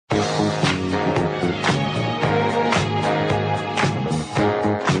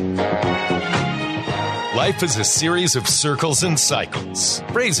Life is a series of circles and cycles,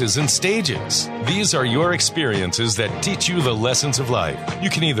 phrases and stages. These are your experiences that teach you the lessons of life.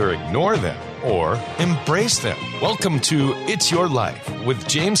 You can either ignore them or embrace them. Welcome to It's Your Life with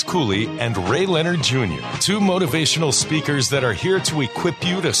James Cooley and Ray Leonard Jr., two motivational speakers that are here to equip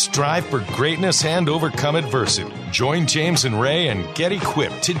you to strive for greatness and overcome adversity. Join James and Ray and get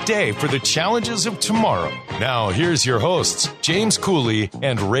equipped today for the challenges of tomorrow. Now, here's your hosts, James Cooley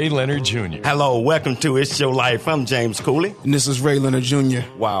and Ray Leonard Jr. Hello, welcome to It's Your Life. I'm James Cooley. And this is Ray Leonard Jr.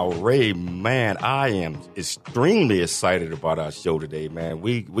 Wow, Ray, man, I am extremely excited about our show today, man.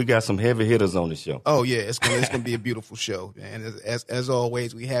 We got some heavy hitters on the show. Oh, yeah, it's gonna be a beautiful show. And as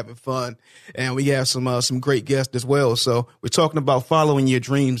always, we having fun. And we have some great guests as well. So we're talking about following your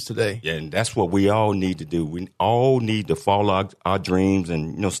dreams today. Yeah, and that's what we all need to do. We all need to follow our dreams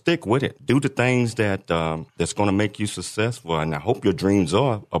and, stick with it. Do the things that's going to make you successful. And I hope your dreams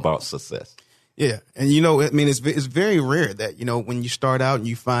are about success. Yeah. And, it's very rare that, when you start out and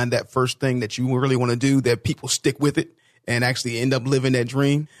you find that first thing that you really want to do, that people stick with it and actually end up living that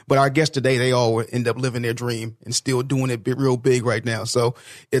dream. But our guests today, they all end up living their dream and still doing it real big right now. So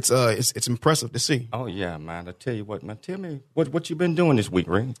it's impressive to see. Oh, yeah, man. I tell you what, man, tell me what you've been doing this week,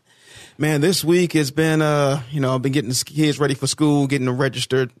 Ray. Man, this week has been, I've been getting the kids ready for school, getting them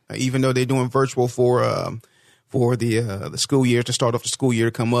registered, even though they're doing virtual for the school year, to start off the school year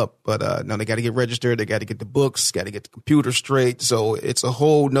to come up. But now they got to get registered. They got to get the books, got to get the computer straight. So it's a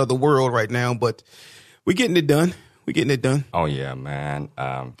whole nother world right now, but we're getting it done. Oh, yeah, man.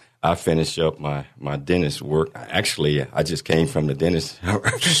 I finished up my dentist work. Actually, I just came from the dentist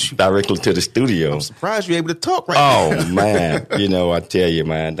directly to the studio. I'm surprised you're able to talk right now. Oh, man. I tell you,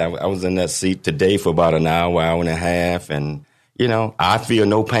 man, I was in that seat today for about an hour and a half, and, I feel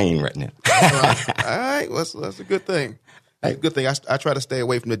no pain right now. All right. Well, that's a good thing. That's a good thing. I try to stay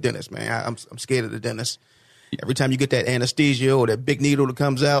away from the dentist, man. I'm scared of the dentist. Every time you get that anesthesia or that big needle that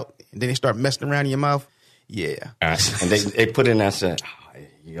comes out, and then they start messing around in your mouth, yeah. And they put in, I said,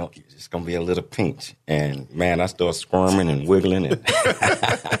 it's going to be a little pinch. And, man, I start squirming and wiggling. And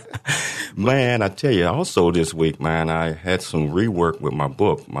man, I tell you, also this week, man, I had some rework with my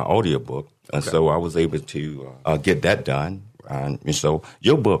book, my audio book. And so I was able to get that done. And so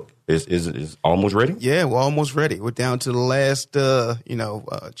your book is almost ready? Yeah, we're almost ready. We're down to the last,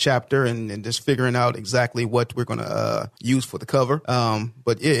 chapter and just figuring out exactly what we're going to use for the cover.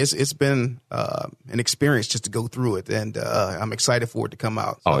 But yeah, it's been an experience just to go through it, and I'm excited for it to come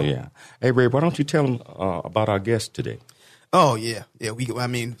out. So. Oh, yeah. Hey, Ray, why don't you tell them about our guest today? Oh, yeah. Yeah,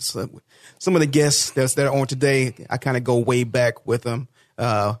 some of the guests that are on today, I kind of go way back with them.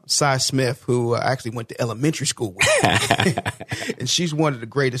 Cy Smith, who I actually went to elementary school with. And she's one of the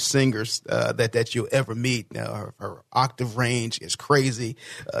greatest singers that you'll ever meet. Her octave range is crazy.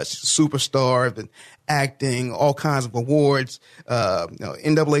 She's a superstar, been acting, all kinds of awards,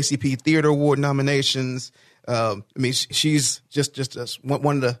 NAACP Theater Award nominations. She's just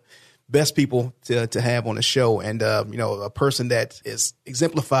one of the best people to have on the show, and a person that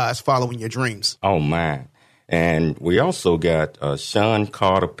exemplifies following your dreams. Oh, man. And we also got Sean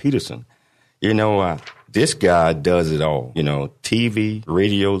Carter Peterson. This guy does it all. TV,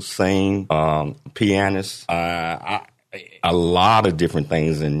 radio, sing, pianist, a lot of different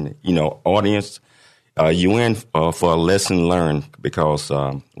things. And, audience, you in for a lesson learned, because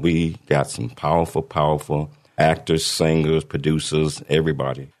we got some powerful actors, singers, producers,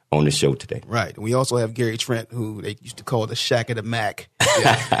 everybody on the show today. Right. We also have Gary Trent, who they used to call the Shaq of the Mac.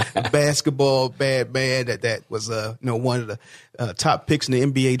 Yeah. A basketball bad man that was one of the top picks in the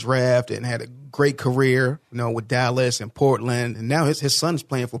NBA draft, and had a great career, with Dallas and Portland, and now his son's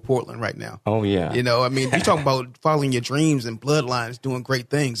playing for Portland right now. Oh, yeah. You talk about following your dreams and bloodlines, doing great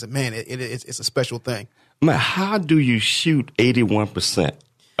things, and man, it's a special thing. Man, how do you shoot 81%?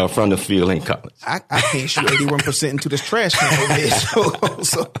 From the field in college? I can't shoot 81% into this trash can over here,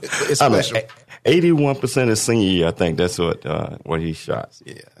 so it's special. 81% of senior year, I think that's what he shot.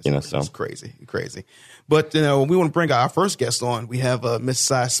 Yeah, so it's crazy. But we want to bring our first guest on. We have Miss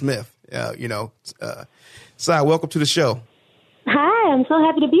Cy Smith. Cy, welcome to the show. Hi, I'm so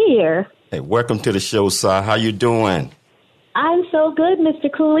happy to be here. Hey, welcome to the show, Cy. How you doing? I'm so good,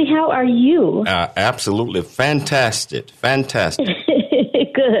 Mr. Cooley. How are you? Absolutely fantastic.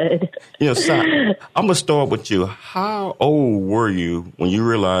 Good. Cy, I'm going to start with you. How old were you when you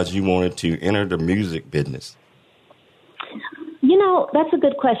realized you wanted to enter the music business? That's a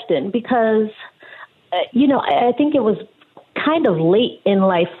good question, because, I think it was kind of late in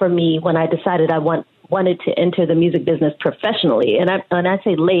life for me when I decided I wanted to enter the music business professionally. And when I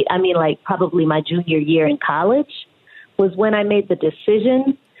say late, I mean like probably my junior year in college was when I made the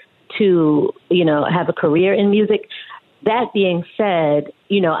decision to, have a career in music. That being said,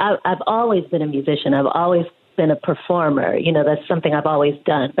 I've always been a musician. I've always been a performer. That's something I've always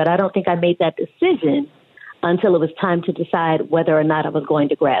done. But I don't think I made that decision until it was time to decide whether or not I was going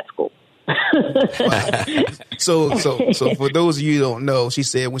to grad school. So for those of you who don't know, she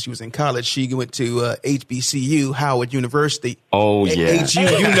said when she was in college, she went to HBCU, Howard University. Oh, yeah. HU,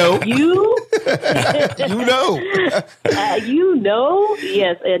 you know. You know?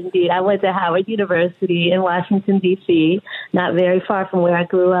 Yes, indeed. I went to Howard University in Washington, D.C., not very far from where I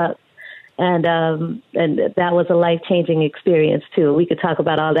grew up. And that was a life-changing experience, too. We could talk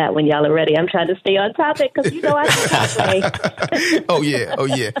about all that when y'all are ready. I'm trying to stay on topic because I can talk, Ray. Oh,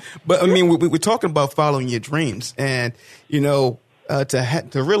 yeah. But, I mean, we're talking about following your dreams. And, to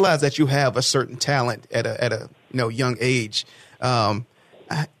realize that you have a certain talent at a young age,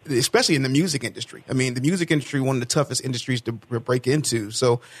 especially in the music industry. I mean, the music industry, one of the toughest industries to break into.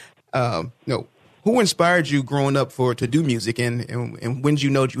 So, who inspired you growing up to do music, and when did you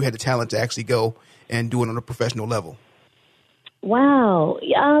know that you had the talent to actually go and do it on a professional level? Wow.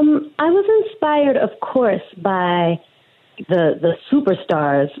 I was inspired, of course, by the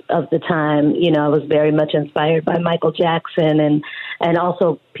superstars of the time. I was very much inspired by Michael Jackson and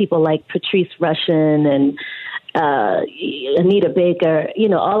also people like Patrice Rushen and Anita Baker,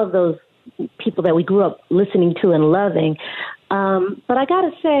 all of those people that we grew up listening to and loving. But I got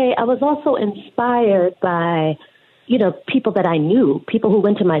to say, I was also inspired by, people that I knew, people who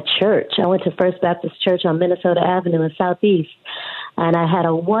went to my church. I went to First Baptist Church on Minnesota Avenue in Southeast, and I had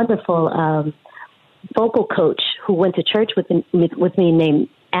a wonderful vocal coach who went to church with me named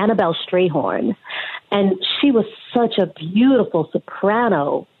Annabelle Strayhorn. And she was such a beautiful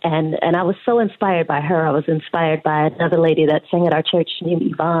soprano, and I was so inspired by her. I was inspired by another lady that sang at our church named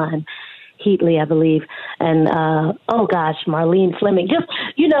Yvonne Heatley, I believe, and Marlene Fleming. Just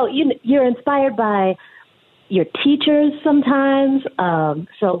you're inspired by your teachers sometimes.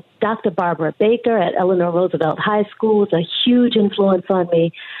 So Dr. Barbara Baker at Eleanor Roosevelt High School was a huge influence on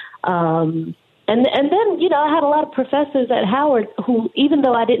me. And then I had a lot of professors at Howard who, even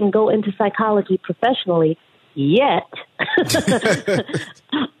though I didn't go into psychology professionally yet,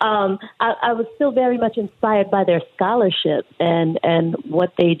 I was still very much inspired by their scholarship and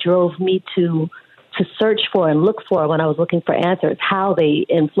what they drove me to search for and look for when I was looking for answers, how they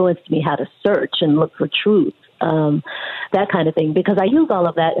influenced me how to search and look for truth, that kind of thing, because I use all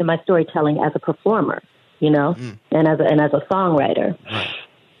of that in my storytelling as a performer, and as a songwriter.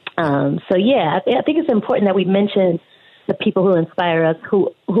 So yeah, I think it's important that we mention the people who inspire us,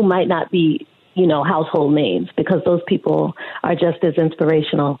 who might not be, household names, because those people are just as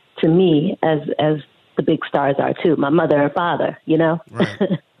inspirational to me as the big stars are too. My mother and father,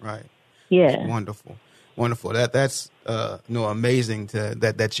 Right. Yeah. That's wonderful. That's amazing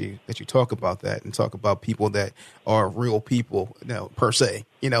that you talk about that and talk about people that are real people, per se,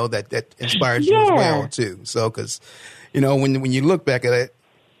 that inspires you as well too. So, because, when you look back at it,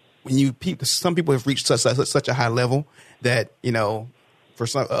 some people have reached such a high level that, for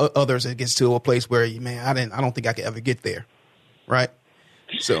some others, it gets to a place where, I don't think I could ever get there. Right.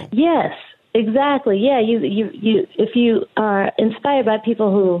 So. Yes, exactly. Yeah. You, if you are inspired by people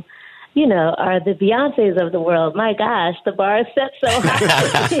who, are the Beyoncés of the world, my gosh, the bar is set so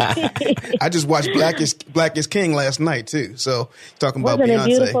high. I just watched Black is King last night too. So talking about Wasn't Beyonce. It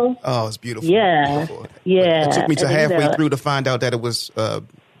beautiful? Oh, it's beautiful. Yeah. Beautiful. Yeah. It took me to halfway through to find out that it was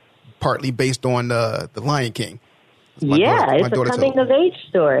partly based on the Lion King. It's a coming of age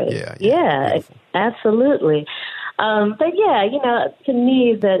story. Yeah, absolutely. But yeah, to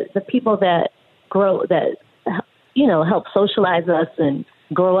me, the people that grow, that, help socialize us and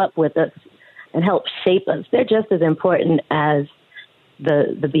grow up with us and help shape us, they're just as important as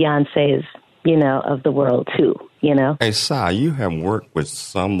the Beyoncés, of the world too, Hey, Sai, you have worked with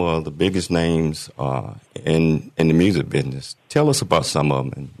some of the biggest names in the music business. Tell us about some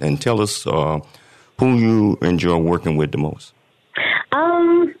of them and tell us who you enjoy working with the most.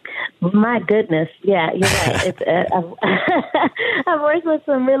 My goodness. Yeah, you're right. I've worked with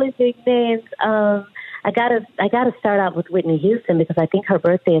some really big names. I gotta start out with Whitney Houston because I think her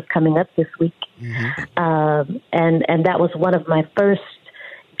birthday is coming up this week. Mm-hmm. And that was one of my first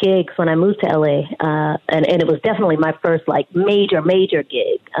gigs when I moved to LA. And it was definitely my first major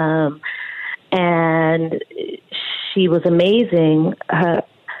gig. And she was amazing.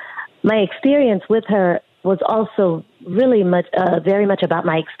 My experience with her was also really very much about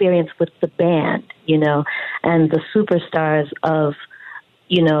my experience with the band, and the superstars of,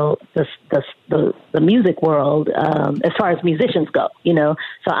 you know, the music world, as far as musicians go, you know.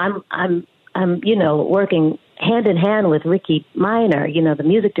 So I'm, you know, working hand in hand with Ricky Minor, you know, the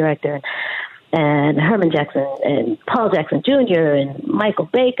music director, and Herman Jackson and Paul Jackson Jr. and Michael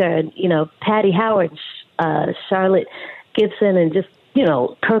Baker and, you know, Patty Howard, Charlotte Gibson, and just, you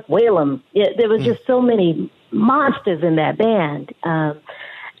know, Kirk Whalum. There was just so many monsters in that band.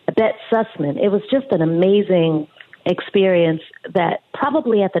 Bette Sussman. It was just an amazing experience that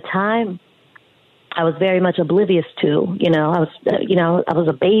probably at the time I was very much oblivious to. You know, I was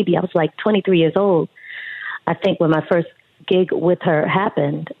a baby. I was like 23 years old, I think, when my first gig with her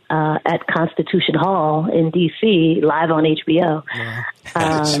happened at Constitution Hall in D.C., live on HBO.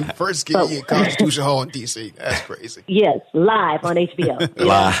 First gig at Constitution Hall in D.C. That's crazy. Yes, live on HBO.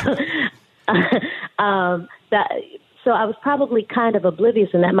 Live. So I was probably kind of oblivious,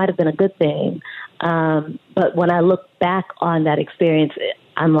 and that might have been a good thing. But when I look back on that experience,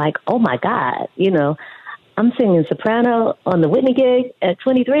 I'm like, oh, my God, you know, I'm singing soprano on the Whitney gig at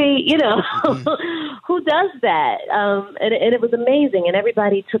 23, you know, who does that? And it was amazing, and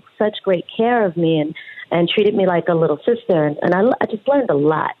everybody took such great care of me and treated me like a little sister. And I just learned a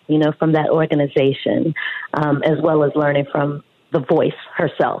lot, you know, from that organization, as well as learning from the voice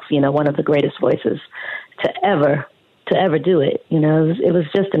herself, you know, one of the greatest voices to ever do it. You know, it was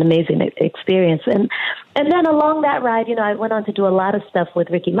just an amazing experience. And then along that ride, you know, I went on to do a lot of stuff with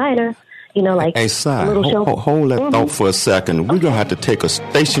Ricky Minor, you know, like hey, Si, a little show. Hold that thought for a second. We're going to have to take a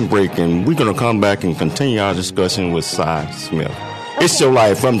station break, and we're going to come back and continue our discussion with Si Smith. Okay. It's Your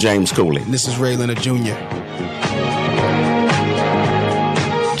Life. I'm James Cooley. And this is Ray Leonard Jr.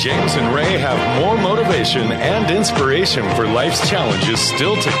 James and Ray have more motivation and inspiration for life's challenges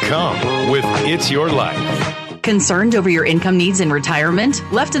still to come with It's Your Life. Concerned over your income needs in retirement?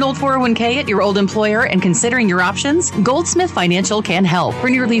 Left an old 401k at your old employer and considering your options? Goldsmith Financial can help. For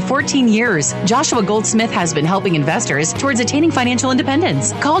nearly 14 years, Joshua Goldsmith has been helping investors towards attaining financial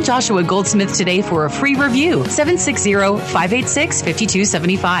independence. Call Joshua Goldsmith today for a free review.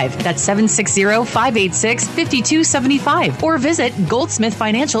 760-586-5275. That's 760-586-5275. Or visit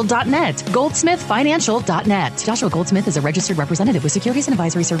goldsmithfinancial.net. Goldsmithfinancial.net. Joshua Goldsmith is a registered representative with securities and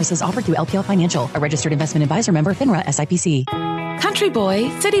advisory services offered through LPL Financial, a registered investment advisor member FINRA SIPC. Country Boy,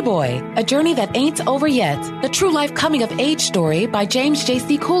 City Boy, a journey that ain't over yet. The true life coming of age story by James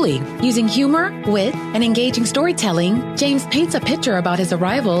J.C. Cooley. Using humor, wit, and engaging storytelling, James paints a picture about his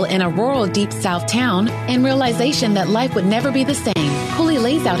arrival in a rural deep south town and realization that life would never be the same. Cooley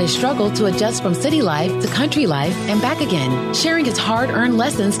lays out his struggle to adjust from city life to country life and back again, sharing his hard-earned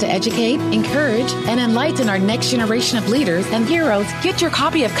lessons to educate, encourage, and enlighten our next generation of leaders and heroes. Get your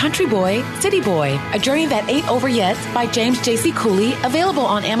copy of Country Boy, City Boy, a journey that ain't over yet by James J.C. Cooley, available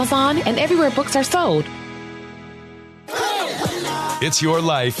on Amazon and everywhere books are sold. It's Your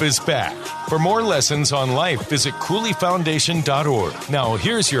Life is back. For more lessons on life, visit CooleyFoundation.org. Now,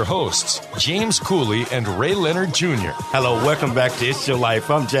 here's your hosts, James Cooley and Ray Leonard Jr. Hello, welcome back to It's Your Life.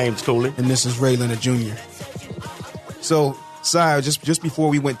 I'm James Cooley. And this is Ray Leonard Jr. So, Si, just before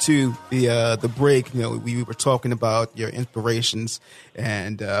we went to the break, you know, we were talking about your inspirations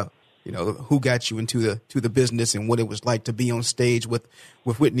and you know, who got you into the business and what it was like to be on stage with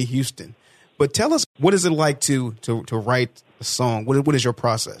Whitney Houston. But tell us, what is it like to write a song? What is your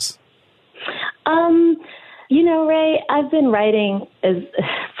process? You know, Ray, I've been writing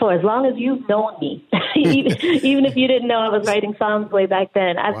for as long as you've known me. Even if you didn't know I was writing songs way back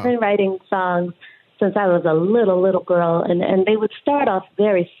then. I've been writing songs since I was a little girl, and they would start off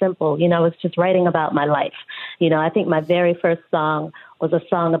very simple. You know, I was just writing about my life. You know, I think my very first song was a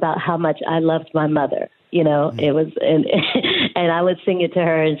song about how much I loved my mother. You know, it was, and I would sing it to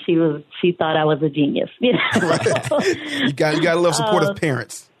her, and she thought I was a genius. You know, you got to love supportive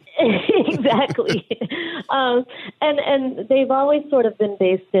parents. Exactly. And they've always sort of been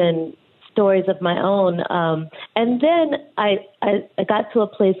based in stories of my own. And then I got to a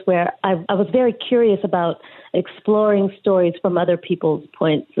place where I was very curious about exploring stories from other people's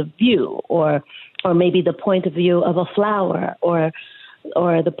points of view, or maybe the point of view of a flower, or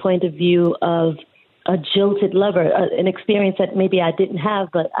the point of view of a jilted lover, an experience that maybe I didn't have,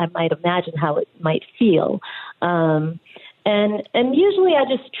 but I might imagine how it might feel. And usually I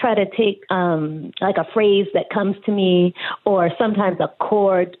just try to take like a phrase that comes to me, or sometimes a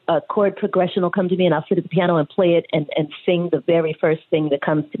chord progression will come to me, and I'll sit at the piano and play it and sing the very first thing that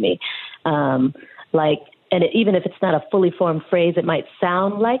comes to me. Even if it's not a fully formed phrase, it might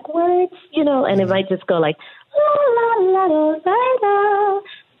sound like words, you know, and it might just go like, la la la la la la,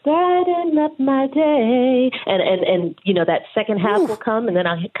 bright and brighten up my day. And you know, that second half will come, and then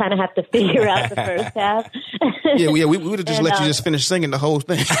I kind of have to figure out the first half. we would have just let you just finish singing the whole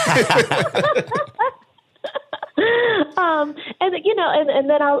thing. And you know, and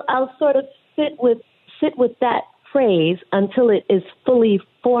then I'll sort of sit with that phrase until it is fully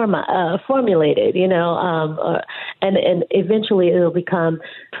formulated, you know, and eventually it'll become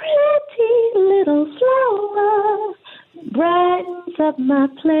pretty little flower brightens up my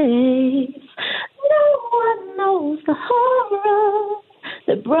place. No one knows the horror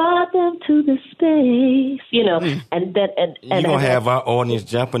that brought them to the space, you know, and then and you're gonna have our audience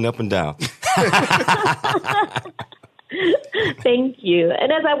jumping up and down. Thank you.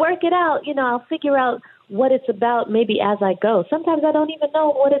 And as I work it out, you know, I'll figure out what it's about maybe as I go. Sometimes I don't even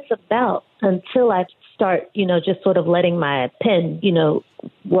know what it's about until I start, you know, just sort of letting my pen, you know,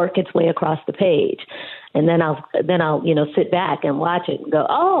 work its way across the page. And then I'll, you know, sit back and watch it and go,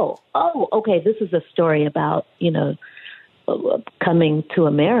 oh, okay, this is a story about, you know, coming to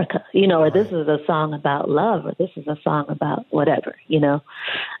America, you know, or this is a song about love, or this is a song about whatever, you know.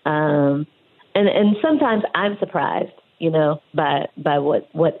 And sometimes I'm surprised, you know, by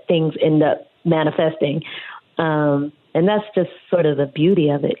what things end up manifesting. And that's just sort of the beauty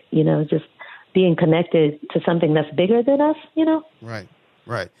of it, you know, just being connected to something that's bigger than us, you know. Right.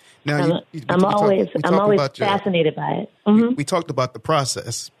 Now, I'm always fascinated by it. Mm-hmm. We talked about the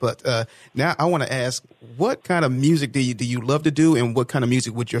process, but now I want to ask, what kind of music do you love to do, and what kind of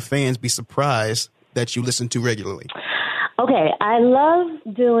music would your fans be surprised that you listen to regularly? Okay, I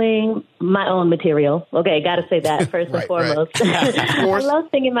love doing my own material. Okay, got to say that first and foremost. I love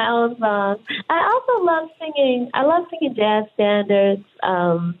singing my own songs. I also love singing. I love singing jazz standards.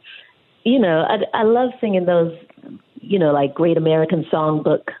 You know, I love singing those, you know, like Great American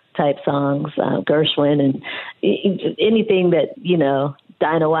Songbook type songs, Gershwin, and anything that, you know,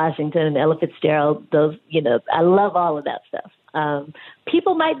 Dinah Washington and Ella Fitzgerald. Those, you know, I love all of that stuff.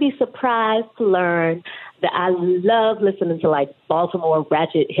 People might be surprised to learn that I love listening to like Baltimore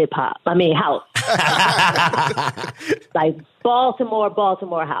ratchet hip hop. I mean, house. Like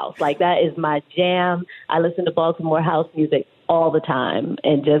Baltimore house. Like that is my jam. I listen to Baltimore house music all the time,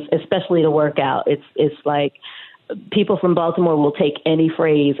 and just especially to work out. It's like people from Baltimore will take any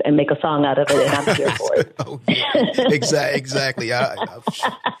phrase and make a song out of it, and I'm here for it. Oh, yeah. Exactly.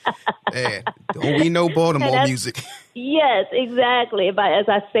 Man, don't we know Baltimore music? Yes, exactly. As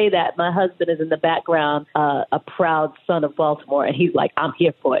I say that, my husband is in the background, a proud son of Baltimore, and he's like, I'm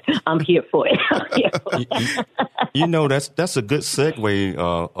here for it. I'm here for it. You know, that's a good segue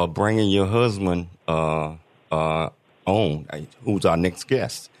of bringing your husband on, who's our next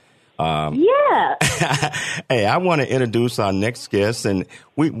guest. Yeah. Hey, I want to introduce our next guest, and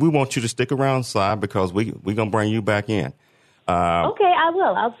we want you to stick around, Si, because we're going to bring you back in. Okay, I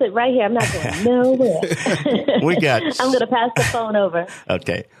will. I'll sit right here. I'm not going nowhere. I'm going to pass the phone over.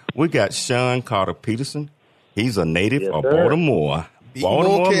 Okay. We got Sean Carter Peterson. He's a native of Baltimore,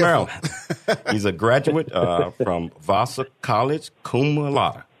 Maryland. He's a graduate from Vassar College, cum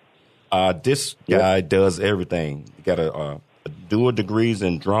laude. This guy does everything. He got a dual degrees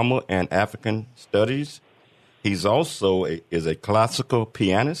in drama and African studies. He's also is a classical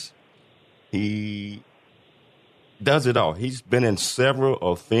pianist. He does it all. He's been in several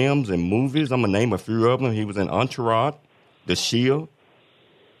of films and movies. I'm going to name a few of them. He was in Entourage, The Shield,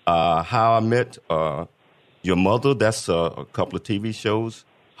 How I Met Your Mother. That's a couple of TV shows.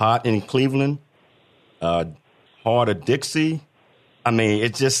 Hot in Cleveland, Heart of Dixie. I mean,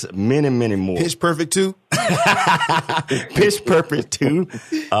 it's just many, many more. Pitch Perfect 2? Pitch Perfect 2.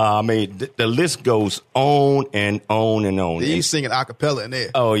 I mean, the list goes on and on and on. You singing a cappella in there.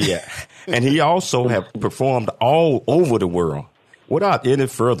 Oh, yeah. And he also have performed all over the world. Without any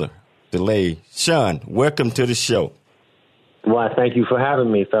further delay, Sean, welcome to the show. Why, thank you for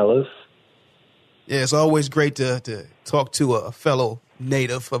having me, fellas. Yeah, it's always great to talk to a fellow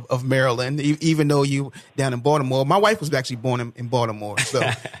native of Maryland, even though you down in Baltimore. My wife was actually born in Baltimore, so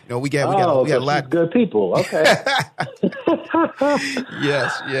you know we got a lot of good people. Okay.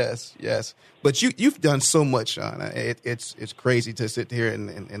 Yes. But you've done so much, Sean. It's crazy to sit here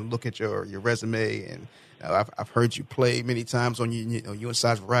and look at your resume, and I've heard you play many times on you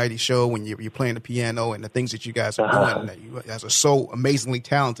Inside's variety show when you're playing the piano and the things that you guys are doing. You guys are so amazingly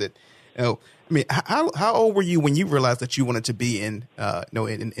talented. You know, I mean, how old were you when you realized that you wanted to be in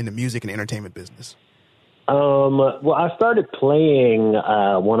the music and entertainment business? Well, I started playing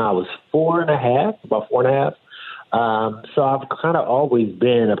when I was about 4.5. So I've kind of always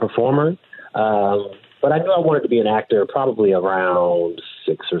been a performer. But I knew I wanted to be an actor probably around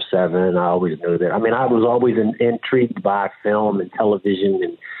 6 or 7. I always knew that. I mean, I was always intrigued by film and television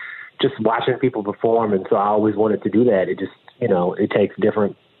and just watching people perform. And so I always wanted to do that. It just, it takes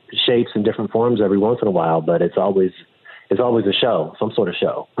different shapes and different forms every once in a while, but it's always a show, some sort of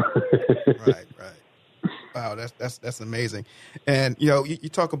show. Right. Wow, that's amazing. And you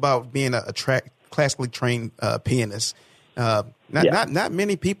talk about being a classically trained pianist. Not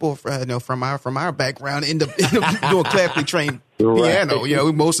many people from our background end up doing classically trained piano. Right.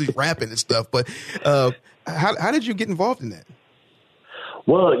 We mostly rapping and stuff. But how did you get involved in that?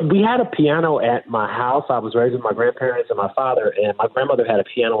 Well, we had a piano at my house. I was raised with my grandparents and my father, and my grandmother had a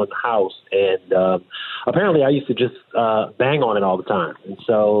piano in the house. And apparently I used to just bang on it all the time. And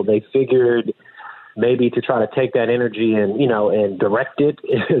so they figured maybe to try to take that energy and, and direct it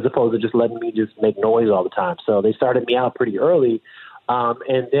as opposed to just letting me just make noise all the time. So they started me out pretty early.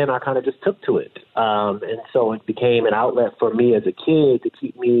 And then I kind of just took to it. And so it became an outlet for me as a kid to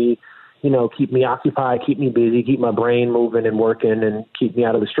keep me occupied, keep me busy, keep my brain moving and working, and keep me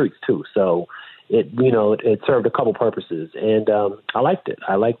out of the streets too. So it served a couple purposes, and I liked it.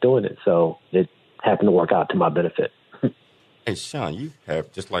 I liked doing it. So it happened to work out to my benefit. Hey, Sean, you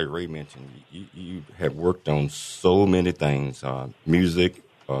have, just like Ray mentioned, you have worked on so many things, music,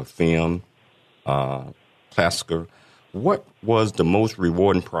 film, classical. What was the most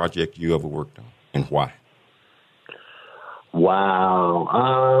rewarding project you ever worked on, and why?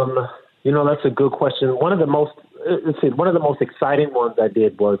 Wow. That's a good question. One of the most exciting ones I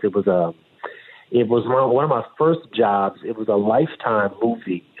did was one of my first jobs. It was a Lifetime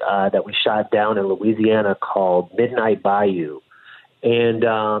movie that we shot down in Louisiana called Midnight Bayou. And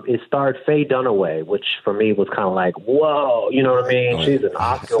it starred Faye Dunaway, which for me was kind of like, whoa, you know what I mean? She's an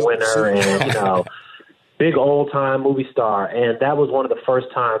Oscar winner and, big old-time movie star. And that was one of the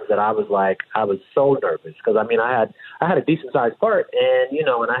first times that I was so nervous because, I had a decent-sized part and,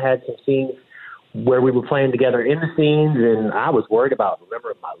 and I had some scenes where we were playing together in the scenes, and I was worried about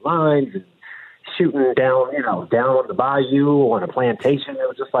remembering my lines and shooting down on the bayou on a plantation. It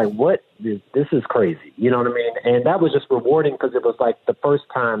was just like, this is crazy. You know what I mean? And that was just rewarding because it was like the first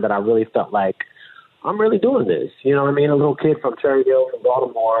time that I really felt like I'm really doing this. You know what I mean? A little kid from Cherryville, from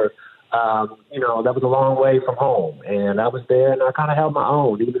Baltimore, that was a long way from home. And I was there and I kind of held my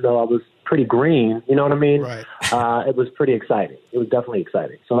own, even though I was pretty green. You know what I mean? Right. It was pretty exciting. It was definitely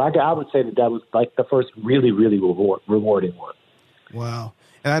exciting. So I would say that was like the first really, really rewarding one. Wow.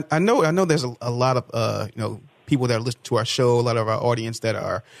 And I know there's a lot of, people that listen to our show, a lot of our audience that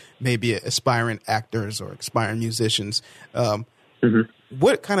are maybe aspiring actors or aspiring musicians.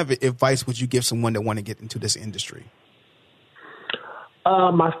 What kind of advice would you give someone that want to get into this industry?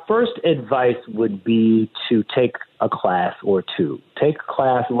 My first advice would be to take a class or two. Take a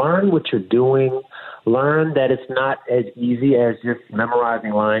class, learn what you're doing, learn that it's not as easy as just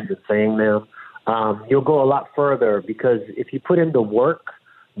memorizing lines and saying them. You'll go a lot further because if you put in the work,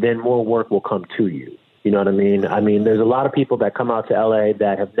 then more work will come to you. You know what I mean? There's a lot of people that come out to LA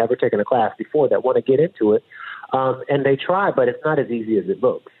that have never taken a class before that want to get into it. And they try, but it's not as easy as it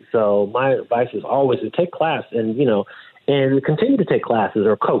looks. So my advice is always to take class and continue to take classes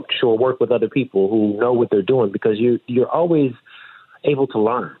or coach or work with other people who know what they're doing because you're always able to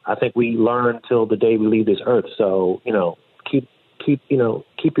learn. I think we learn till the day we leave this earth. So, keep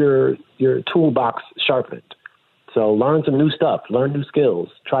your toolbox sharpened. So learn some new stuff, learn new skills,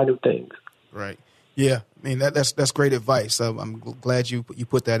 try new things. Right. Yeah. That's great advice. I'm glad you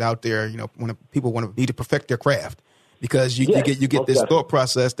put that out there. When people need to perfect their craft. Because you get this definitely. thought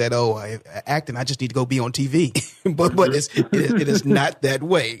process that acting, I just need to go be on TV, but it is not that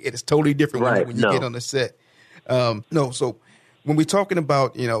way. It is totally different when you get on the set. So when we're talking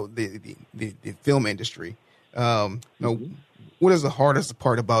about the film industry, what is the hardest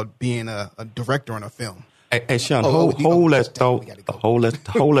part about being a director on a film? Hey Sean, hold that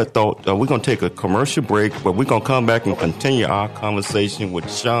thought. We're gonna take a commercial break, but we're gonna come back and continue our conversation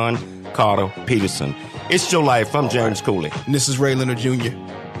with Sean Carter Peterson. It's Your Life. I'm James Cooley. And this is Ray Leonard Jr.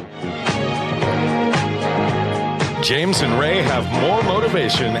 James and Ray have more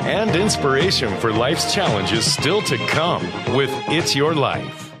motivation and inspiration for life's challenges still to come with It's Your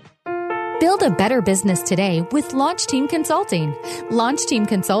Life. Build a better business today with Launch Team Consulting. Launch Team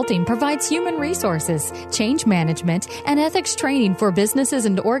Consulting provides human resources, change management, and ethics training for businesses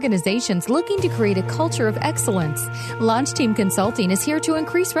and organizations looking to create a culture of excellence. Launch Team Consulting is here to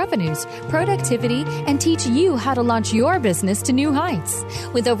increase revenues, productivity, and teach you how to launch your business to new heights.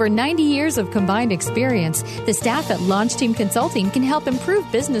 With over 90 years of combined experience, the staff at Launch Team Consulting can help improve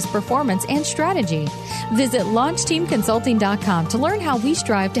business performance and strategy. Visit LaunchTeamConsulting.com to learn how we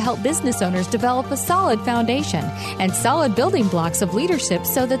strive to help business owners develop a solid foundation and solid building blocks of leadership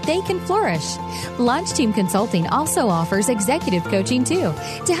so that they can flourish. Launch Team Consulting also offers executive coaching too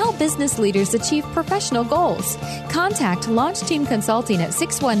to help business leaders achieve professional goals. Contact Launch Team Consulting at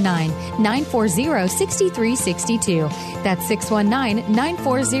 619-940-6362. That's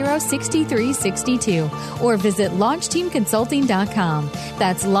 619-940-6362. Or visit LaunchTeamConsulting.com.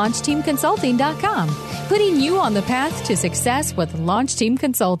 That's LaunchTeamConsulting.com. Putting you on the path to success with Launch Team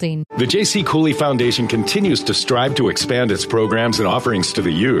Consulting. The J.C. Cooley Foundation continues to strive to expand its programs and offerings to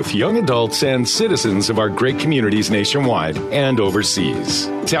the youth, young adults, and citizens of our great communities nationwide and overseas.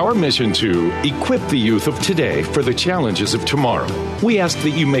 It's our mission to equip the youth of today for the challenges of tomorrow. We ask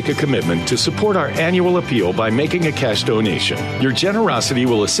that you make a commitment to support our annual appeal by making a cash donation. Your generosity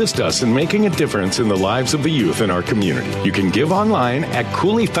will assist us in making a difference in the lives of the youth in our community. You can give online at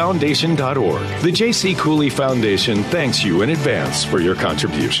CooleyFoundation.org. The J.C. Cooley Foundation thanks you in advance for your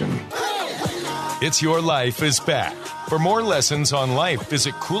contribution. It's Your Life is back. For more lessons on life,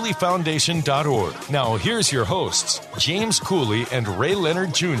 visit CooleyFoundation.org. Now, here's your hosts, James Cooley and Ray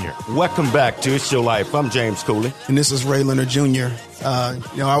Leonard Jr. Welcome back to It's Your Life. I'm James Cooley. And this is Ray Leonard Jr.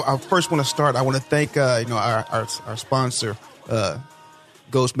 I first want to start. I want to thank our sponsor,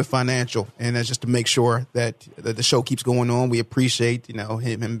 Goldsmith Financial, and that's just to make sure that the show keeps going on. We appreciate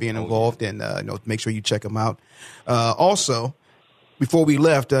him being involved, and make sure you check him out. Also, before we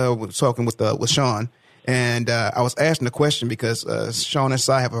left, we were talking with Sean, and I was asking the question because Sean and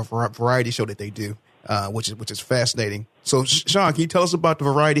Si have a variety show that they do, which is fascinating. So, Sean, can you tell us about the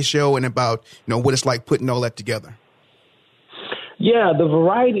variety show and about what it's like putting all that together? Yeah, the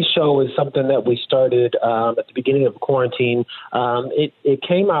variety show is something that we started at the beginning of quarantine. It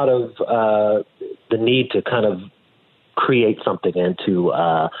came out of the need to kind of create something and to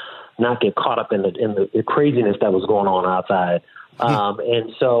not get caught up in the craziness that was going on outside.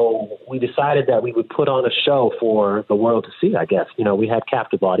 And so we decided that we would put on a show for the world to see, I guess. We had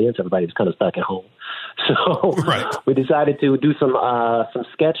captive audience. Everybody was kind of stuck at home. So we decided to do some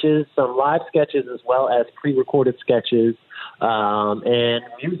sketches, some live sketches, as well as pre-recorded sketches and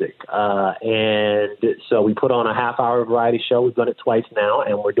music. And so we put on a half-hour variety show. We've done it twice now,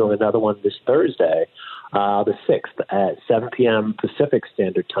 and we're doing another one this Thursday, the 6th, at 7 p.m. Pacific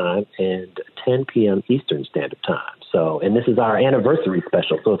Standard Time and 10 p.m. Eastern Standard Time. So, and this is our anniversary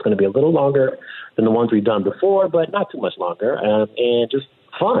special, so it's going to be a little longer than the ones we've done before, but not too much longer, and just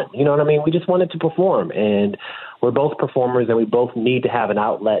fun. You know what I mean? We just wanted to perform, and we're both performers, and we both need to have an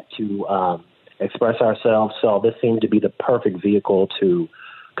outlet to express ourselves. So this seemed to be the perfect vehicle to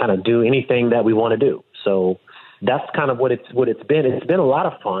kind of do anything that we want to do. So that's kind of what it's been. It's been a lot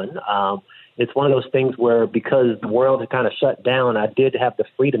of fun. It's one of those things where, because the world had kind of shut down, I did have the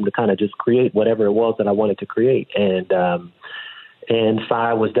freedom to kind of just create whatever it was that I wanted to create. And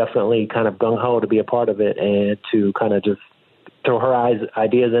Sai was definitely kind of gung-ho to be a part of it and to kind of just throw her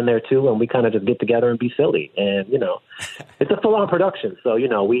ideas in there too. And we kind of just get together and be silly. And, it's a full-on production. So,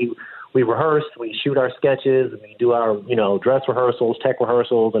 we rehearse, we shoot our sketches, we do our, dress rehearsals, tech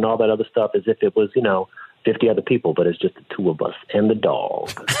rehearsals, and all that other stuff as if it was, 50 other people, but it's just the two of us and the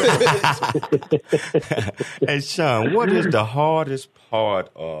dog. Hey, Sean, what is the hardest part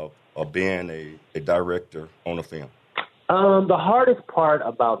of being a director on a film? The hardest part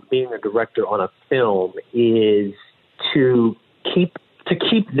about being a director on a film is to keep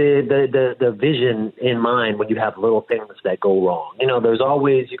the vision in mind when you have little things that go wrong. There's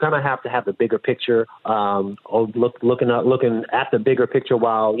always, you kind of have to have the bigger picture, looking at the bigger picture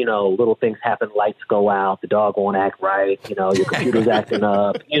while, little things happen, lights go out, the dog won't act right, your computer's acting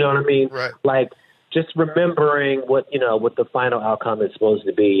up, you know what I mean? Right. Like, just remembering what the final outcome is supposed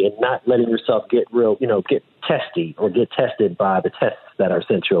to be, and not letting yourself get get testy or get tested by the tests that are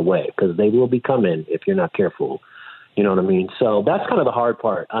sent your way, because they will be coming if you're not careful. You know what I mean? So that's kind of the hard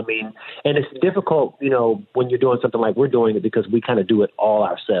part. I mean, and it's difficult, when you're doing something like we're doing it, because we kind of do it all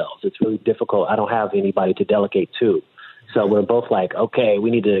ourselves. It's really difficult. I don't have anybody to delegate to. So we're both like, okay,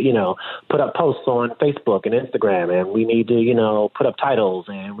 we need to, put up posts on Facebook and Instagram, and we need to, put up titles,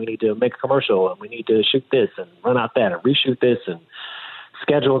 and we need to make a commercial, and we need to shoot this and run out that and reshoot this and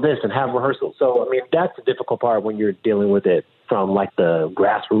schedule this and have rehearsals. So, I mean, that's the difficult part when you're dealing with it from like the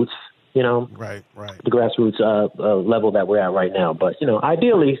grassroots, Right. The grassroots level that we're at right now. But,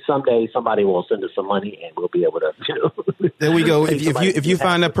 ideally someday somebody will send us some money and we'll be able to, There we go. If you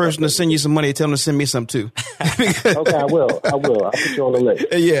find that person to send you some money, tell them to send me some too. Okay, I will. I'll put you on the list.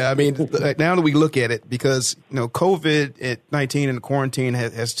 Yeah, I mean, now that we look at it, because, COVID-19 and the quarantine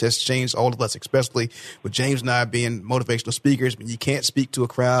has just changed all of us, especially with James and I being motivational speakers. You can't speak to a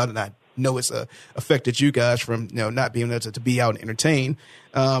crowd, and I know it's affected you guys from not being able to be out and entertain.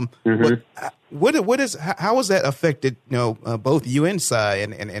 But how has that affected both you and Cy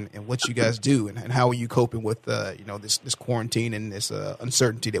and what you guys do and how are you coping with this quarantine and this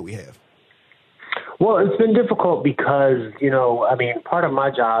uncertainty that we have? Well, it's been difficult because, part of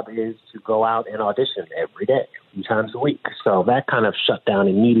my job is to go out and audition every day, a few times a week. So that kind of shut down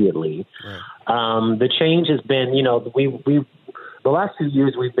immediately. Right. The change has been, the last 2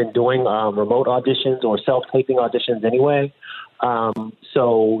 years we've been doing remote auditions or self-taping auditions anyway.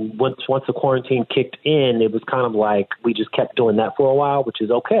 So once the quarantine kicked in, it was kind of like we just kept doing that for a while, which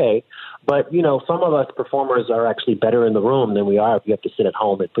is okay. But, some of us performers are actually better in the room than we are if you have to sit at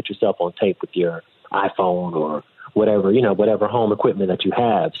home and put yourself on tape with your iPhone or whatever home equipment that you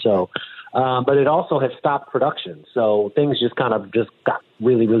have. So, but it also has stopped production. So things just got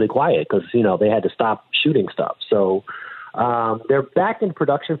really, really quiet because, they had to stop shooting stuff. So they're back in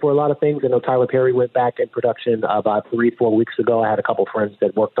production for a lot of things. I know Tyler Perry went back in production about 3-4 weeks ago. I had a couple friends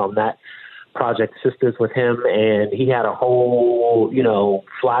that worked on that project, Sisters, with him, and he had a whole,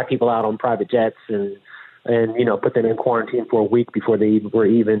 fly people out on private jets and put them in quarantine for a week before they were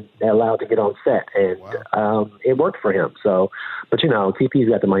even allowed to get on set. And it worked for him. So, but, TP's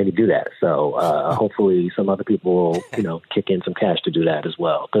got the money to do that. So hopefully some other people will, kick in some cash to do that as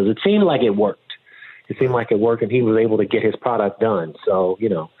well. Because it seemed like it worked. And he was able to get his product done. So,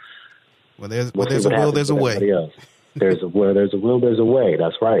 Well, there's a will, there's a way. There's a will, there's a way.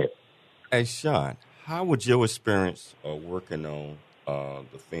 That's right. Hey, Sean, how was your experience working on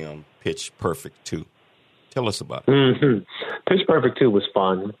the film Pitch Perfect 2? Tell us about it. Mm-hmm. Pitch Perfect 2 was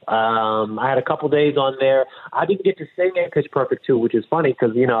fun. I had a couple days on there. I didn't get to sing in Pitch Perfect 2, which is funny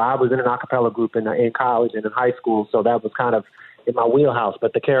because, I was in an a cappella group in college and in high school, so that was kind of in my wheelhouse,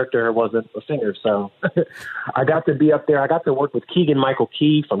 but the character wasn't a singer, so I got to be up there. I got to work with Keegan-Michael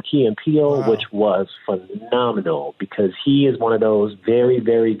Key from Key and Peele, which was phenomenal because he is one of those very,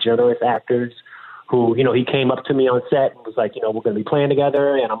 very generous actors who, he came up to me on set and was like, we're going to be playing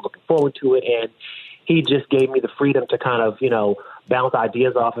together and I'm looking forward to it. And he just gave me the freedom to kind of, bounce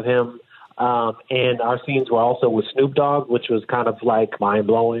ideas off of him. And our scenes were also with Snoop Dogg, which was kind of like mind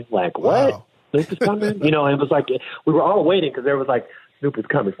blowing. Like, what? Wow. Snoop is coming? And it was like, we were all waiting because there was like, Snoop is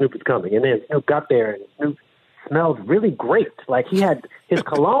coming. And then Snoop got there and Snoop smelled really great. Like his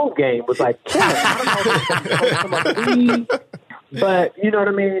cologne game was like, I don't know if it's but you know what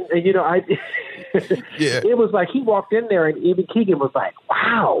I mean? It was like he walked in there and even Keegan was like,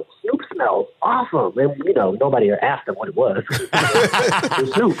 wow, Snoop smells awesome. And, nobody asked him what it was. It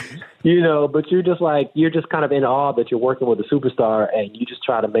was Snoop, but you're just kind of in awe that you're working with a superstar and you just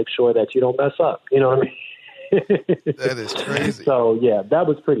try to make sure that you don't mess up. You know what I mean? That is crazy. So, yeah, that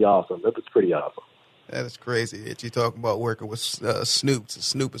was pretty awesome. That is crazy that you talk about working with Snoop.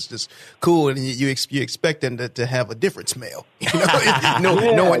 Snoop is just cool, and you expect them to have a different smell.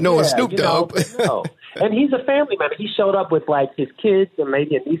 Knowing Snoop Dogg. And he's a family man. He showed up with like his kids and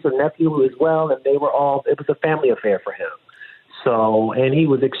maybe a niece or nephew as well, and it was a family affair for him. So, and he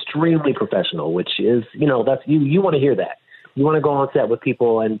was extremely professional, which is, that's you want to hear that. You want to go on set with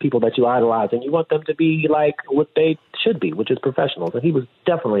people and people that you idolize, and you want them to be like what they should be, which is professionals. And he was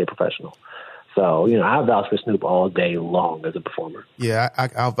definitely a professional. So, I vouch for Snoop all day long as a performer. Yeah,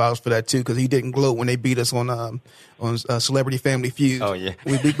 I'll vouch for that, too, because he didn't gloat when they beat us on Celebrity Family Feud. Oh, yeah.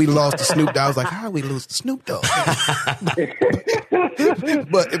 We lost to Snoop Dogg. I was like, how did we lose to Snoop Dogg?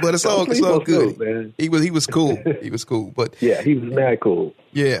 but it's all good. Snoop, he was cool. He was cool. But yeah, he was mad cool.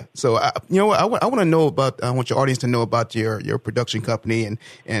 Yeah. So, I want to know about, I want your audience to know about your production company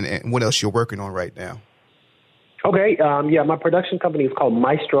and what else you're working on right now. Okay. My production company is called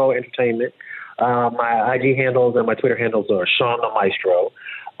Maestro Entertainment. My IG handles and my Twitter handles are Sean the Maestro.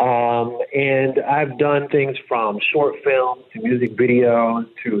 And I've done things from short films to music videos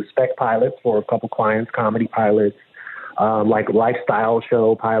to spec pilots for a couple clients, comedy pilots, like lifestyle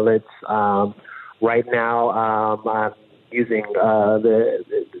show pilots. Right now, I'm using the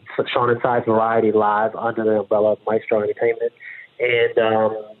Sean and Cy's Variety Live under the umbrella of Maestro Entertainment. And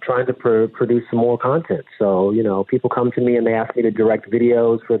trying to produce some more content. So, people come to me and they ask me to direct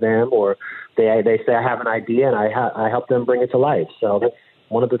videos for them, or they say I have an idea and I help them bring it to life. So that's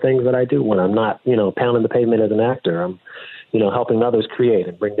one of the things that I do when I'm not, pounding the pavement as an actor. I'm, helping others create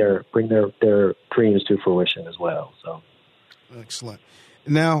and bring their dreams to fruition as well. So excellent.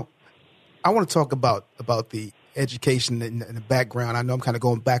 Now, I want to talk about the education and the background. I know I'm kind of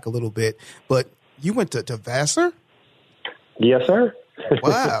going back a little bit, but you went to Vassar? Yes, sir.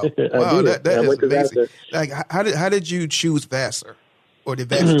 Wow, that is amazing. Like, how did you choose Vassar, or did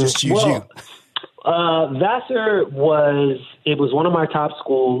Vassar just choose you? Vassar was one of my top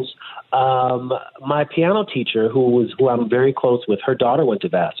schools. My piano teacher, who I'm very close with, her daughter went to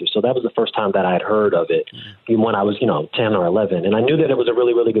Vassar. So that was the first time that I had heard of it when I was, 10 or 11. And I knew that it was a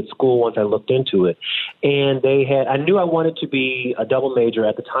really, really good school once I looked into it. And I knew I wanted to be a double major.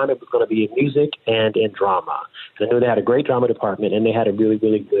 At the time, it was going to be in music and in drama. And I knew they had a great drama department, and they had a really,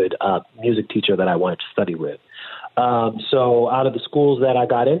 really good music teacher that I wanted to study with. So out of the schools that I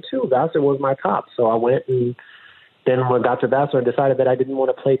got into, Vassar was my top. So I went and then got to Vassar and decided that I didn't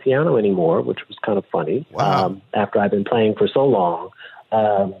want to play piano anymore, which was kind of funny. Wow. After I've been playing for so long.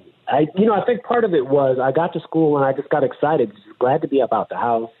 I think part of it was I got to school and I just got excited, just glad to be about the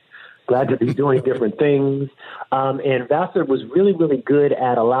house, glad to be doing different things. And Vassar was really, really good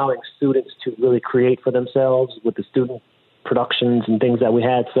at allowing students to really create for themselves with the student productions and things that we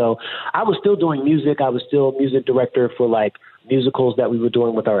had. So I was still doing music. I was still music director for like musicals that we were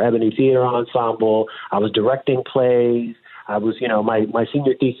doing with our Ebony Theater Ensemble. I was directing plays. I was, my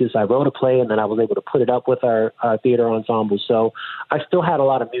senior thesis, I wrote a play and then I was able to put it up with our theater ensemble. So I still had a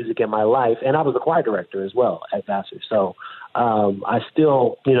lot of music in my life, and I was a choir director as well at Vassar. So I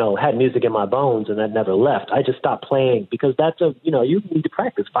still, had music in my bones, and that never left. I just stopped playing because you need to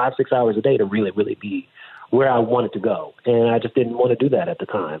practice 5-6 hours a day to really, really be where I wanted to go. And I just didn't want to do that at the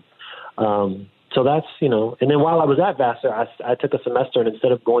time. So that's, and then while I was at Vassar, I took a semester, and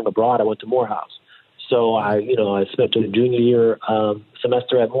instead of going abroad, I went to Morehouse. So I spent a junior year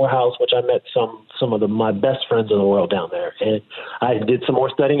semester at Morehouse, which I met some of my best friends in the world down there. And I did some more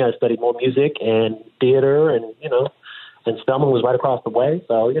studying. I studied more music and theater, and Spelman was right across the way.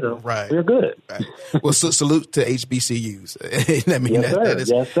 So, right. We were good. Right. Well, salute to HBCUs. I mean,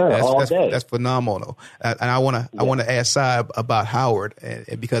 yes, sir. All day. That's phenomenal. And I want to ask Sai about Howard,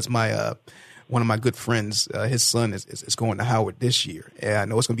 and because one of my good friends, his son is going to Howard this year. And I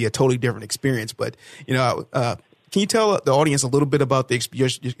know it's going to be a totally different experience, but, can you tell the audience a little bit about the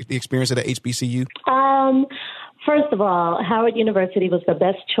experience at the HBCU? First of all, Howard University was the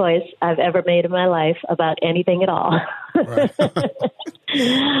best choice I've ever made in my life about anything at all. Right.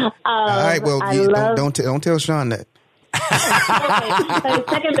 All right. Well, don't tell Sean that. Okay.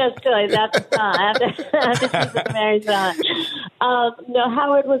 Second best choice after Sean. After married Sean. No,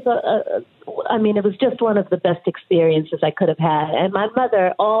 Howard was it was just one of the best experiences I could have had. And my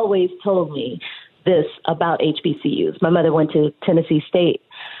mother always told me this about HBCUs. My mother went to Tennessee State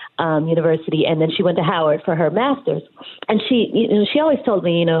University, and then she went to Howard for her master's. And she always told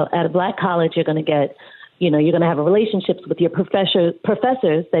me, at a black college, you're going to get, you're going to have relationships with your professors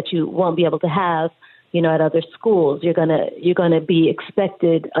that you won't be able to have, at other schools. You're going to be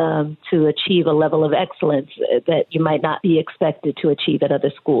expected to achieve a level of excellence that you might not be expected to achieve at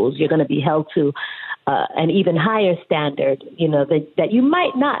other schools. You're going to be held to an even higher standard, that you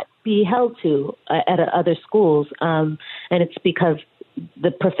might not be held to at other schools. And it's because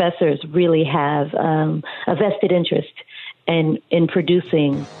the professors really have a vested interest in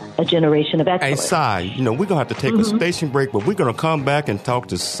producing a generation of excellence. Hey, Sai, we're going to have to take a station break, but we're going to come back and talk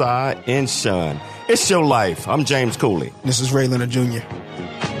to Sai and Sean. It's Your Life. I'm James Cooley. This is Ray Leonard Jr.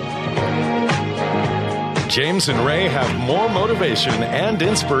 James and Ray have more motivation and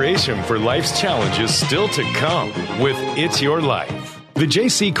inspiration for life's challenges still to come with It's Your Life. The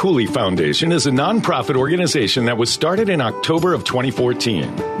J.C. Cooley Foundation is a nonprofit organization that was started in October of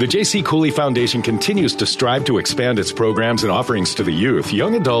 2014. The J.C. Cooley Foundation continues to strive to expand its programs and offerings to the youth,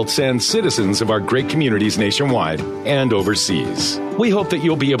 young adults, and citizens of our great communities nationwide and overseas. We hope that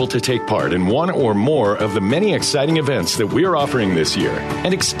you'll be able to take part in one or more of the many exciting events that we're offering this year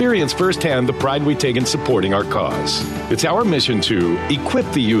and experience firsthand the pride we take in supporting our cause. It's our mission to equip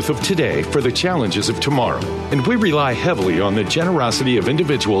the youth of today for the challenges of tomorrow, and we rely heavily on the generosity of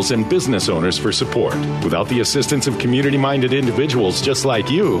individuals and business owners for support. Without the assistance of community-minded individuals just like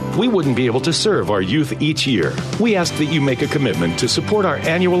you, we wouldn't be able to serve our youth each year. We ask that you make a commitment to support our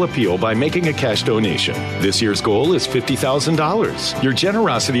annual appeal by making a cash donation. This year's goal is $50,000. Your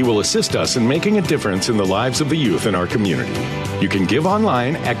generosity will assist us in making a difference in the lives of the youth in our community. You can give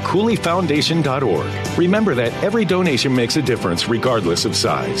online at CooleyFoundation.org. Remember that every donation makes a difference regardless of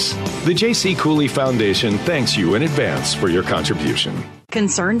size. The J.C. Cooley Foundation thanks you in advance for your contribution.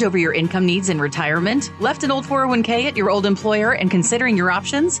 Concerned over your income needs in retirement? Left an old 401k at your old employer and considering your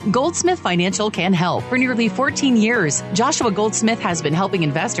options? Goldsmith Financial can help. For nearly 14 years, Joshua Goldsmith has been helping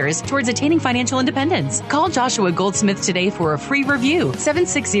investors towards attaining financial independence. Call Joshua Goldsmith today for a free review.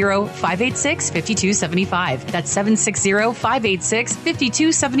 760-586-5275. That's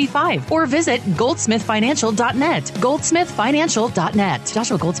 760-586-5275. Or visit goldsmithfinancial.net. Goldsmithfinancial.net.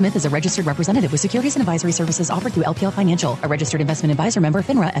 Joshua Goldsmith is a registered representative with securities and advisory services offered through LPL Financial, a registered investment advisor member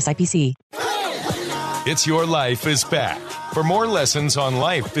FINRA SIPC. It's Your Life is back. For more lessons on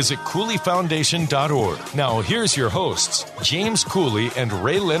life, visit CooleyFoundation.org. Now, here's your hosts, James Cooley and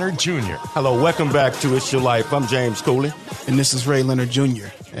Ray Leonard Jr. Hello, welcome back to It's Your Life. I'm James Cooley. And this is Ray Leonard Jr.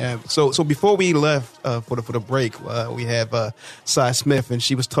 So before we left for the break, we have Cy Smith, and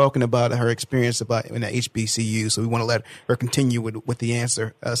she was talking about her experience in the HBCU. So we want to let her continue with the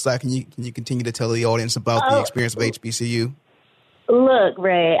answer. Cy, can you continue to tell the audience about the experience of HBCU? Look,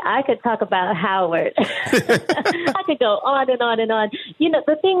 Ray, I could talk about Howard. I could go on and on and on. You know,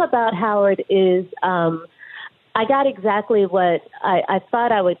 the thing about Howard is I got exactly what I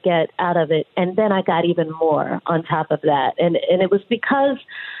thought I would get out of it, and then I got even more on top of that. And it was because,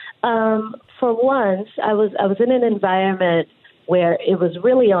 for once, I was in an environment where it was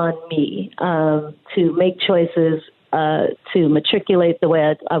really on me to make choices, to matriculate the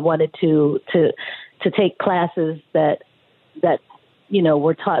way I wanted to take classes that you know,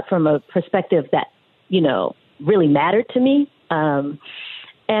 were taught from a perspective that, you know, really mattered to me. And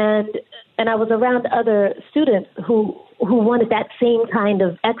I was around other students who wanted that same kind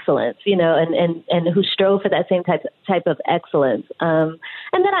of excellence, you know, and who strove for that same type of excellence. And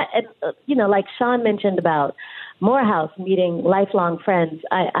then you know, like Sean mentioned about Morehouse meeting lifelong friends,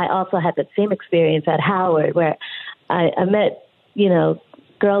 I also had that same experience at Howard where I met, you know,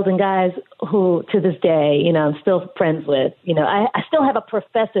 girls and guys who, to this day, you know, I'm still friends with. You know, I still have a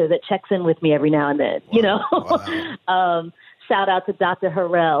professor that checks in with me every now and then, you know. Wow. Shout out to Dr.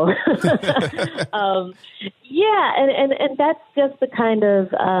 Harrell. Yeah, and that's just the kind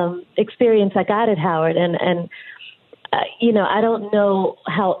of experience I got at Howard. And you know, I don't know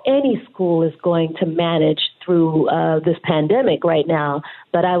how any school is going to manage through this pandemic right now,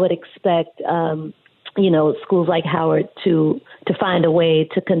 but I would expect you know, schools like Howard to find a way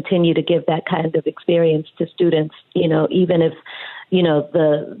to continue to give that kind of experience to students, you know, even if, you know,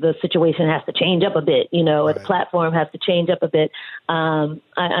 the situation has to change up a bit, you know, or the platform has to change up a bit. I'm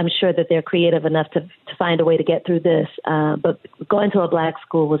sure that they're creative enough to find a way to get through this. But going to a black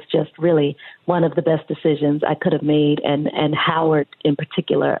school was just really one of the best decisions I could have made. And Howard in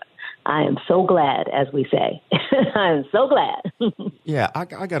particular, I am so glad, as we say. I am so glad. Yeah, I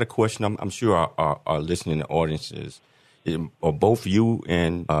got a question. I'm sure our listening audiences, both you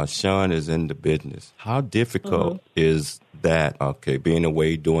and Sean is in the business. How difficult is that, being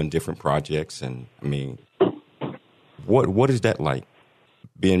away, doing different projects? And, I mean, what is that like,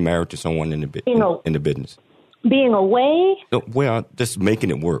 being married to someone in the business? Being away? Well, just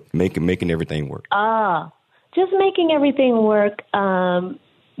making it work, making everything work. Just making everything work.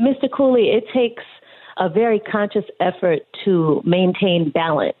 Mr. Cooley, it takes a very conscious effort to maintain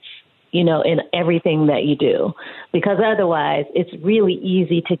balance, you know, in everything that you do, because otherwise it's really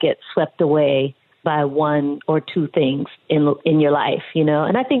easy to get swept away by one or two things in your life, you know.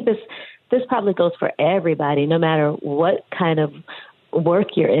 And I think this probably goes for everybody, no matter what kind of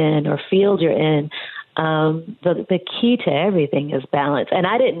work you're in or field you're in. The key to everything is balance. And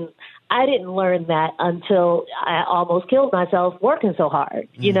I didn't learn that until I almost killed myself working so hard,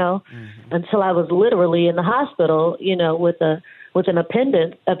 you know, until I was literally in the hospital, you know, with an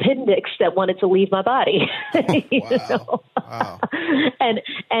appendix that wanted to leave my body. You know? Wow.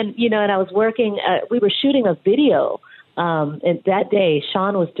 And, you know, and I was working, we were shooting a video, and that day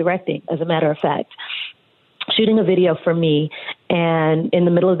Sean was directing, as a matter of fact, shooting a video for me. And in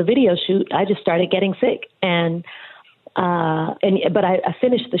the middle of the video shoot, I just started getting sick. But I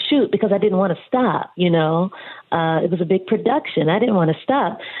finished the shoot because I didn't want to stop, you know. It was a big production. I didn't want to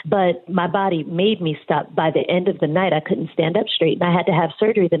stop, but my body made me stop. By the end of the night, I couldn't stand up straight, and I had to have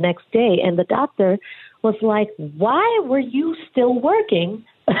surgery the next day. And the doctor was like, "Why were you still working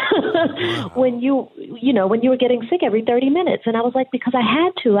when you were getting sick every 30 minutes?" And I was like, "Because I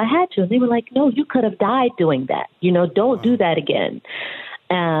had to. And they were like, "No, you could have died doing that. You know, don't do that again."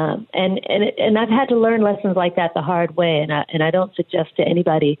 And I've had to learn lessons like that the hard way, and I don't suggest to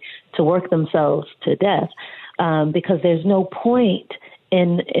anybody to work themselves to death, because there's no point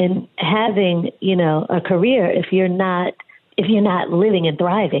in having, you know, a career if you're not living and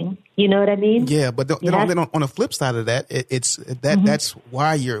thriving. You know what I mean? Yeah, but on the flip side of that, that's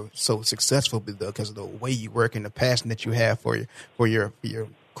why you're so successful, because of the way you work and the passion that you have for your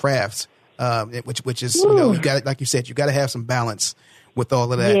crafts, which is, you know, you got, like you said, you got to have some balance with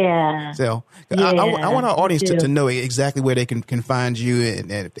all of that. Yeah. So I want our audience to know exactly where they can find you, and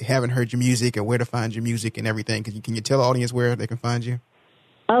if they haven't heard your music, and where to find your music and everything. Can you tell the audience where they can find you?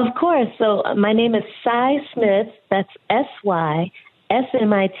 Of course. So my name is Cy Smith. That's SYSMITH.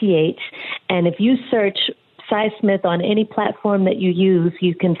 And if you search Cy Smith on any platform that you use,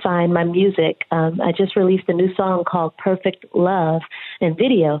 you can find my music. I just released a new song called Perfect Love, and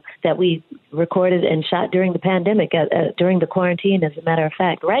video that we recorded and shot during the pandemic, during the quarantine, as a matter of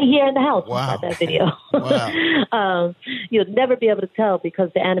fact, right here in the house. Wow. We shot that video. Wow. You'll never be able to tell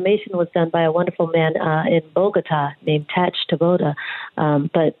because the animation was done by a wonderful man in Bogota named Tatch Taboda.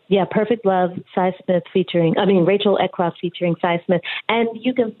 But yeah, Perfect Love, Rachel Eckross featuring Cy Smith. And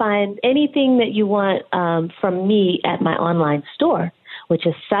you can find anything that you want from me at my online store, which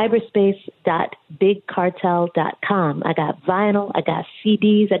is cyberspace.bigcartel.com. I got vinyl, I got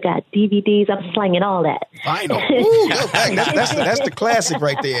CDs, I got DVDs. I'm slanging all that. Vinyl. Ooh, that's the classic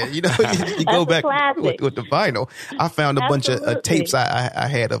right there. You know, you go back with the vinyl. I found a bunch of tapes I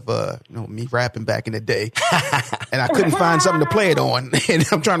had of me rapping back in the day, and I couldn't find something to play it on. And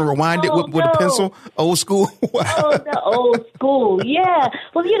I'm trying to rewind it with a pencil. Old school. Wow. Oh, the old school. Yeah.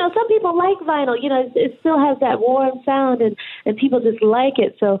 Well, some people like vinyl. It still has that warm sound, and people just like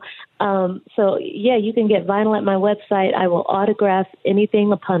it. So yeah, you can get vinyl at my website. I will autograph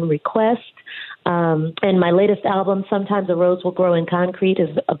anything upon request. And my latest album, Sometimes a Rose Will Grow in Concrete, is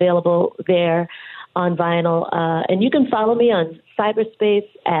available there on vinyl. And you can follow me on cyberspace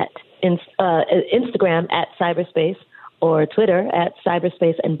at Instagram at cyberspace or Twitter at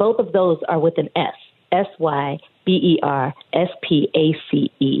cyberspace. And both of those are with an S, SYBERSPACE.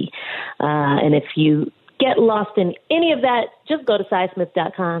 And if you get lost in any of that, just go to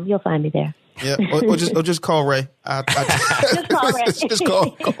cysmith.com. You'll find me there. Yeah, or just call Ray. Just call Ray. Just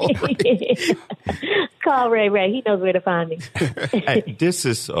call Ray. Call Ray. He knows where to find me. Hey, this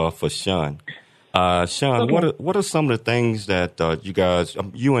is for Sean. Sean, okay. What are some of the things that you guys,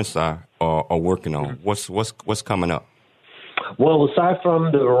 you and Cy, are working on? What's coming up? Well, aside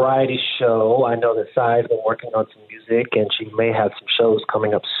from the variety show, I know that Cy's been working on some music, and she may have some shows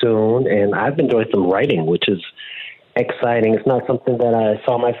coming up soon. And I've been doing some writing, which is exciting. It's not something that I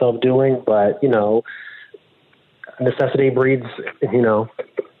saw myself doing, but, necessity breeds,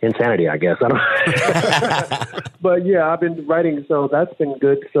 insanity, I guess. I don't But, yeah, I've been writing, so that's been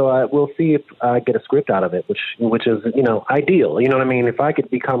good. So we'll see if I get a script out of it, which is, ideal. You know what I mean? If I could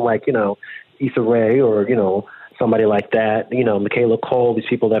become like, Issa Rae or, somebody like that, Michaela Cole, these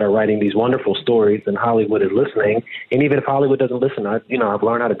people that are writing these wonderful stories, and Hollywood is listening. And even if Hollywood doesn't listen, I've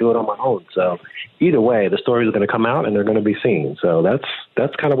learned how to do it on my own. So either way, the stories are going to come out and they're going to be seen. So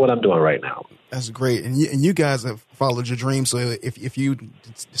that's kind of what I'm doing right now. That's great. And you guys have followed your dream. So if you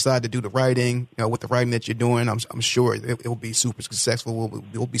decide to do the writing, with the writing that you're doing, I'm sure it will be super successful.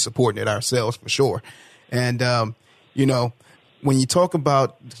 We'll be supporting it ourselves for sure. And, when you talk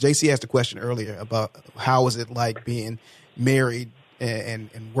about, JC asked a question earlier about how is it like being married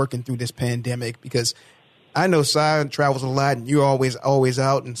and working through this pandemic, because I know Cy travels a lot and you're always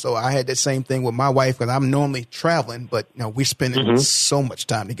out. And so I had that same thing with my wife, because I'm normally traveling, but we're spending so much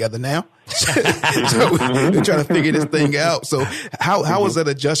time together now. So we're trying to figure this thing out. So how was that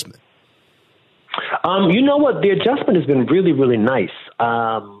adjustment? You know what? The adjustment has been really, really nice.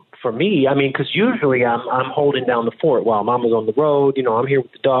 For me, because usually I'm holding down the fort while Mama's on the road. I'm here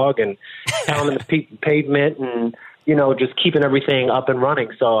with the dog and pounding the pavement and, just keeping everything up and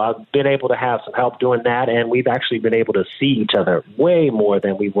running. So I've been able to have some help doing that, and we've actually been able to see each other way more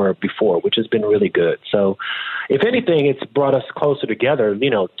than we were before, which has been really good. So if anything, it's brought us closer together.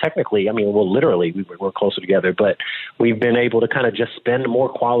 Technically, literally we're closer together, but we've been able to kind of just spend more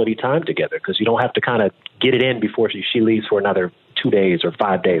quality time together, because you don't have to kind of get it in before she leaves for another 2 days or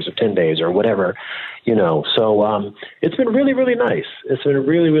 5 days or 10 days or whatever, So it's been really, really nice. It's been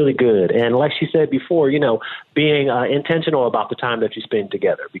really, really good. And like she said before, being intentional about the time that you spend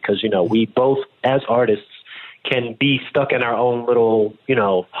together, because, we both as artists can be stuck in our own little,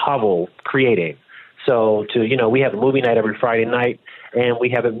 hovel creating. So we have a movie night every Friday night, and we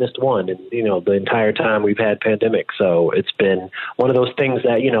haven't missed one in, the entire time we've had pandemic. So it's been one of those things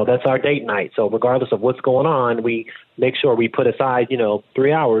that, that's our date night. So regardless of what's going on, we make sure we put aside, 3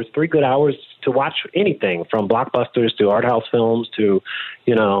 good hours to watch anything from blockbusters to art house films to,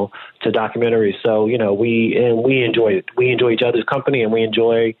 to documentaries. So, we enjoy it. We enjoy each other's company, and we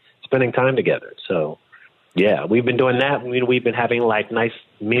enjoy spending time together. So, yeah, we've been doing that. We've been having like nice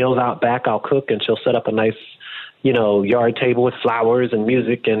meals out back. I'll cook, and she'll set up a nice, yard table with flowers and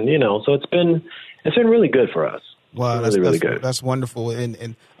music, and so it's been really good for us. Wow, that's really good. That's wonderful.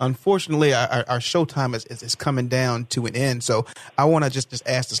 And unfortunately, our show time is coming down to an end. So I want to just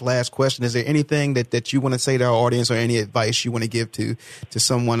ask this last question. Is there anything that you want to say to our audience, or any advice you want to give to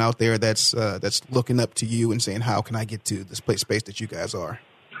someone out there that's looking up to you and saying, how can I get to this space that you guys are?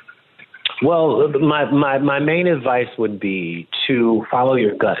 Well, my main advice would be to follow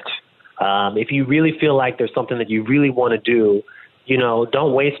your gut. If you really feel like there's something that you really want to do,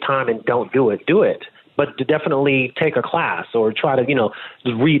 don't waste time and don't do it. Do it. but to definitely take a class or try to,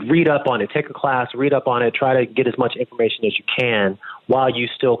 read up on it, take a class, read up on it, try to get as much information as you can while you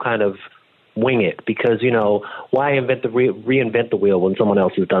still kind of wing it, because, why reinvent the wheel when someone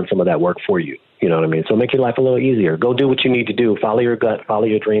else has done some of that work for you? You know what I mean? So make your life a little easier. Go do what you need to do. Follow your gut, follow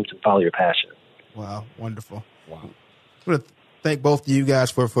your dreams, and follow your passion. Wow. Wonderful. Wow. I want to thank both of you guys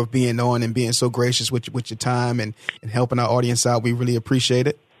for being on and being so gracious with your time and helping our audience out. We really appreciate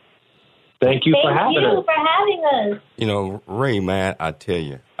it. Thank you for having us. Thank you for having us. Ray, man, I tell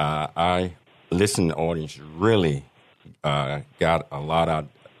you, I listened to the audience really got a lot out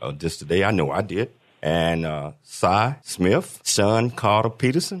of this today. I know I did. And Cy Smith, Sean Carter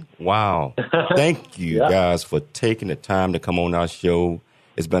Peterson. Wow. Thank you guys for taking the time to come on our show.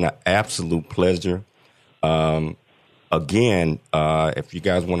 It's been an absolute pleasure. Again, if you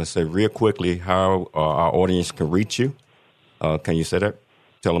guys want to say real quickly how our audience can reach you, can you say that?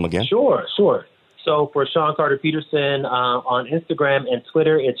 Tell them again. Sure. So for Sean Carter Peterson on Instagram and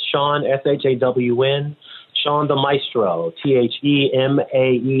Twitter, it's Sean, SHAWN, Sean the Maestro,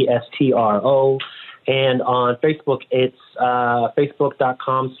 THEMAESTRO. And on Facebook, it's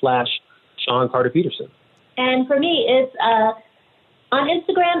facebook.com/Sean Carter Peterson. And for me, it's on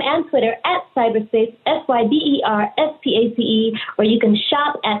Instagram and Twitter at Cyberspace, SYBERSPACE, where you can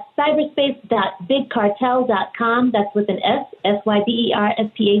shop at cyberspace.bigcartel.com. That's with an S,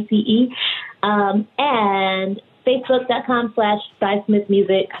 SYBERSPACE. And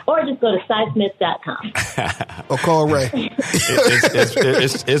Facebook.com/CySmithMusic, or just go to CySmith.com. Or call Ray.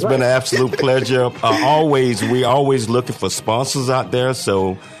 It's been an absolute pleasure. We always looking for sponsors out there.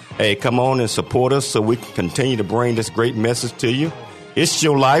 So, hey, come on and support us so we can continue to bring this great message to you. It's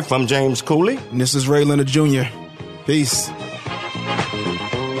Your Life. I'm James Cooley. And this is Ray Leonard Jr. Peace.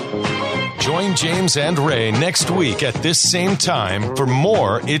 Join James and Ray next week at this same time for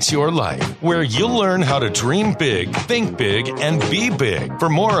more It's Your Life, where you'll learn how to dream big, think big, and be big. For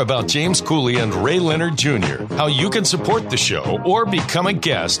more about James Cooley and Ray Leonard Jr., how you can support the show or become a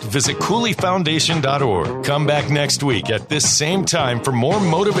guest, visit CooleyFoundation.org. Come back next week at this same time for more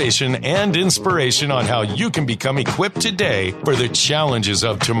motivation and inspiration on how you can become equipped today for the challenges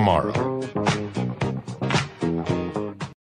of tomorrow.